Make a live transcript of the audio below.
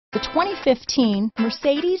The 2015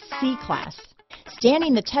 Mercedes C-Class.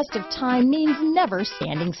 Standing the test of time means never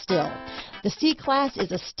standing still. The C-Class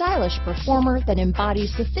is a stylish performer that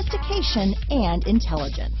embodies sophistication and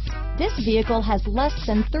intelligence. This vehicle has less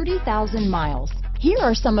than 30,000 miles. Here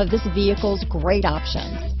are some of this vehicle's great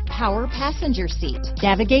options: power passenger seat,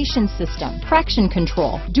 navigation system, traction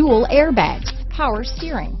control, dual airbags, power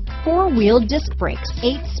steering, four-wheel disc brakes,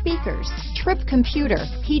 8 speakers, trip computer,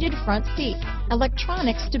 heated front seat,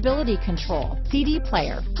 electronic stability control, CD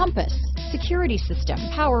player, compass, security system,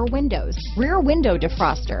 power windows, rear window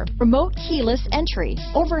defroster, remote keyless entry,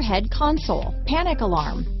 overhead console, panic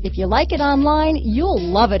alarm. If you like it online, you'll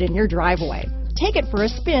love it in your driveway. Take it for a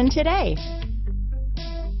spin today.